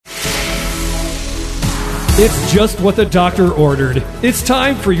It's just what the doctor ordered. It's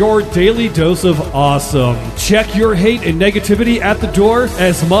time for your daily dose of awesome. Check your hate and negativity at the door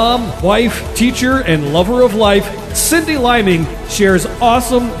as mom, wife, teacher, and lover of life, Cindy Liming shares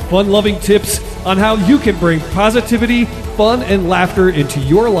awesome, fun-loving tips on how you can bring positivity, fun, and laughter into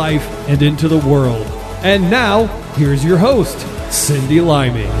your life and into the world. And now, here's your host, Cindy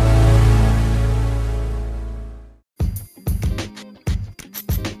Liming.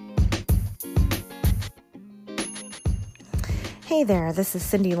 Hey there, this is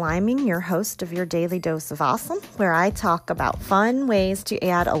Cindy Liming, your host of your Daily Dose of Awesome, where I talk about fun ways to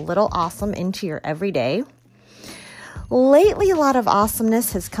add a little awesome into your everyday. Lately, a lot of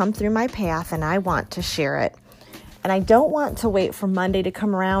awesomeness has come through my path, and I want to share it. And I don't want to wait for Monday to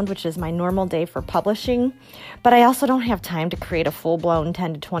come around, which is my normal day for publishing, but I also don't have time to create a full-blown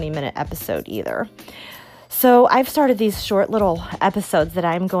 10 to 20-minute episode either. So I've started these short little episodes that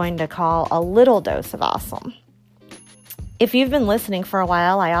I'm going to call a little dose of awesome. If you've been listening for a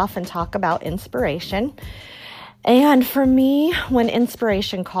while, I often talk about inspiration. And for me, when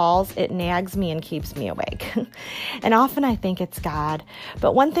inspiration calls, it nags me and keeps me awake. And often I think it's God.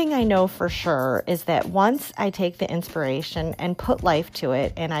 But one thing I know for sure is that once I take the inspiration and put life to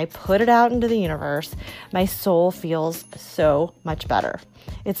it and I put it out into the universe, my soul feels so much better.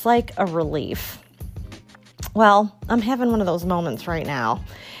 It's like a relief. Well, I'm having one of those moments right now.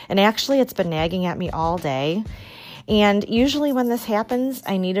 And actually, it's been nagging at me all day. And usually when this happens,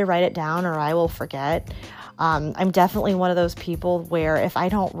 I need to write it down or I will forget. I'm definitely one of those people where if I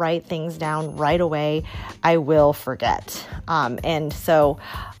don't write things down right away, I will forget. And so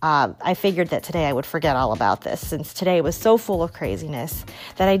I figured that today I would forget all about this since today was so full of craziness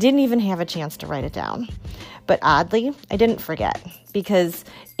that I didn't even have a chance to write it down. But oddly, I didn't forget because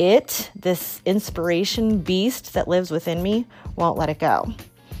this inspiration beast that lives within me, won't let it go.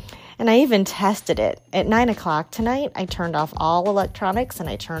 And I even tested it. At 9 o'clock tonight, I turned off all electronics and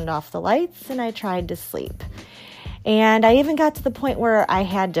I turned off the lights and I tried to sleep. And I even got to the point where I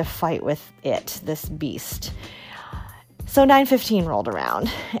had to fight with this beast. So 9:15 rolled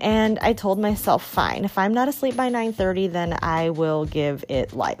around and I told myself, fine, if I'm not asleep by 9:30, then I will give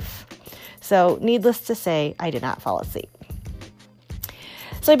it life. So needless to say, I did not fall asleep.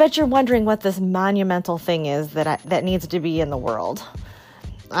 So I bet you're wondering what this monumental thing is that needs to be in the world.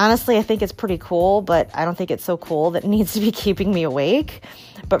 Honestly, I think it's pretty cool, but I don't think it's so cool that it needs to be keeping me awake.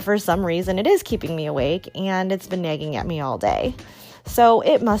 But for some reason, it is keeping me awake, and it's been nagging at me all day. So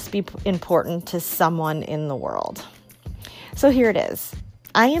it must be important to someone in the world. So here it is.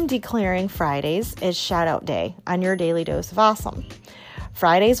 I am declaring Fridays as Shout Out Day on your Daily Dose of Awesome.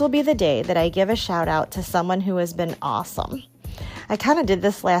 Fridays will be the day that I give a shout out to someone who has been awesome. I kind of did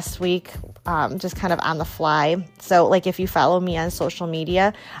this last week, just kind of on the fly. So like if you follow me on social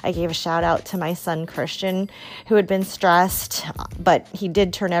media, I gave a shout out to my son, Christian, who had been stressed, but he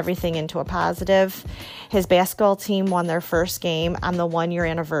did turn everything into a positive. His basketball team won their first game on the 1-year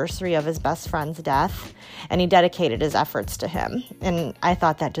anniversary of his best friend's death, and he dedicated his efforts to him. And I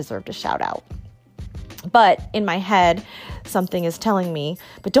thought that deserved a shout out. But in my head, something is telling me,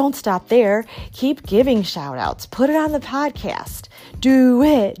 but don't stop there. Keep giving shout outs. Put it on the podcast. Do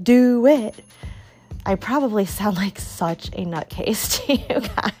it. Do it. I probably sound like such a nutcase to you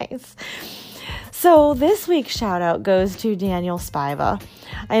guys. So this week's shout out goes to Daniel Spiva.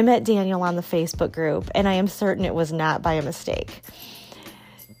 I met Daniel on the Facebook group, and I am certain it was not by a mistake.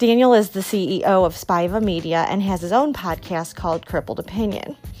 Daniel is the CEO of Spiva Media and has his own podcast called Crippled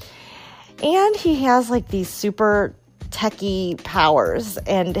Opinion. And he has like these super techie powers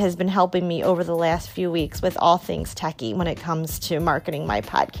and has been helping me over the last few weeks with all things techie when it comes to marketing my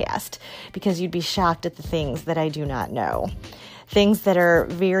podcast, because you'd be shocked at the things that I do not know. Things that are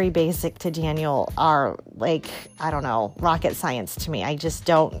very basic to Daniel are like, I don't know, rocket science to me. I just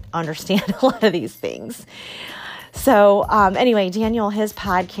don't understand a lot of these things. So anyway, Daniel, his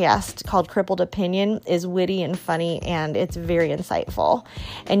podcast called Crippled Opinion is witty and funny, and it's very insightful.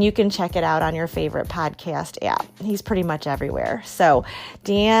 And you can check it out on your favorite podcast app. He's pretty much everywhere. So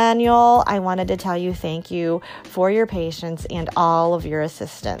Daniel, I wanted to tell you thank you for your patience and all of your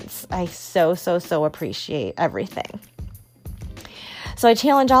assistance. I so appreciate everything. So I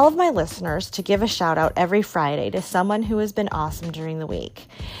challenge all of my listeners to give a shout out every Friday to someone who has been awesome during the week.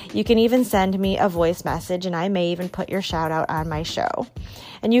 You can even send me a voice message and I may even put your shout out on my show.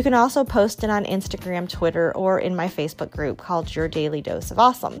 And you can also post it on Instagram, Twitter, or in my Facebook group called Your Daily Dose of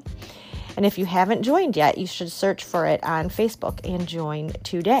Awesome. And if you haven't joined yet, you should search for it on Facebook and join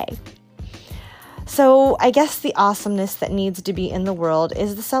today. So I guess the awesomeness that needs to be in the world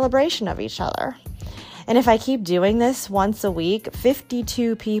is the celebration of each other. And if I keep doing this once a week,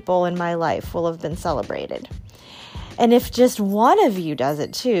 52 people in my life will have been celebrated. And if just one of you does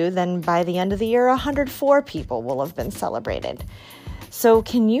it too, then by the end of the year, 104 people will have been celebrated. So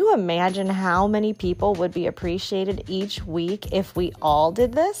can you imagine how many people would be appreciated each week if we all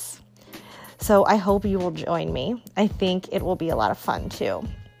did this? So I hope you will join me. I think it will be a lot of fun too.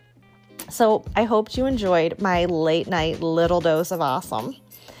 So I hope you enjoyed my late night little dose of awesome.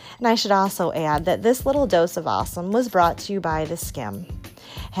 And I should also add that this little dose of awesome was brought to you by The Skim.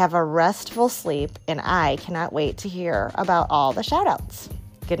 Have a restful sleep, and I cannot wait to hear about all the shout outs.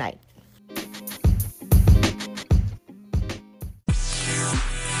 Good night.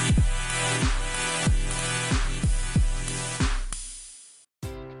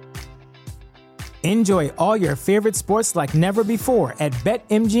 Enjoy all your favorite sports like never before at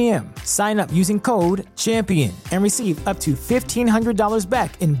BetMGM. Sign up using code CHAMPION and receive up to $1,500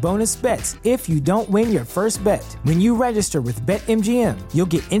 back in bonus bets if you don't win your first bet. When you register with BetMGM, you'll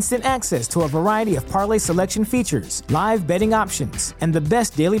get instant access to a variety of parlay selection features, live betting options, and the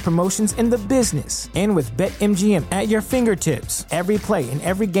best daily promotions in the business. And with BetMGM at your fingertips, every play and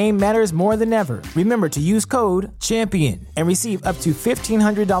every game matters more than ever. Remember to use code CHAMPION and receive up to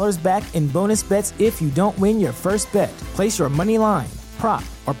 $1,500 back in bonus bets if you don't win your first bet. Place your money line, prop,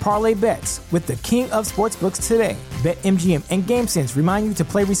 or parlay bets with the king of sportsbooks today. BetMGM and GameSense remind you to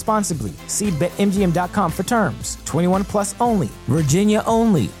play responsibly. See BetMGM.com for terms. 21 plus only. Virginia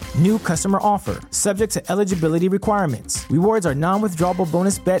only. New customer offer. Subject to eligibility requirements. Rewards are non-withdrawable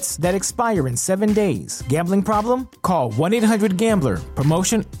bonus bets that expire in 7 days. Gambling problem? Call 1-800-GAMBLER.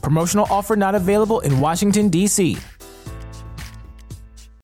 Promotional offer not available in Washington, D.C.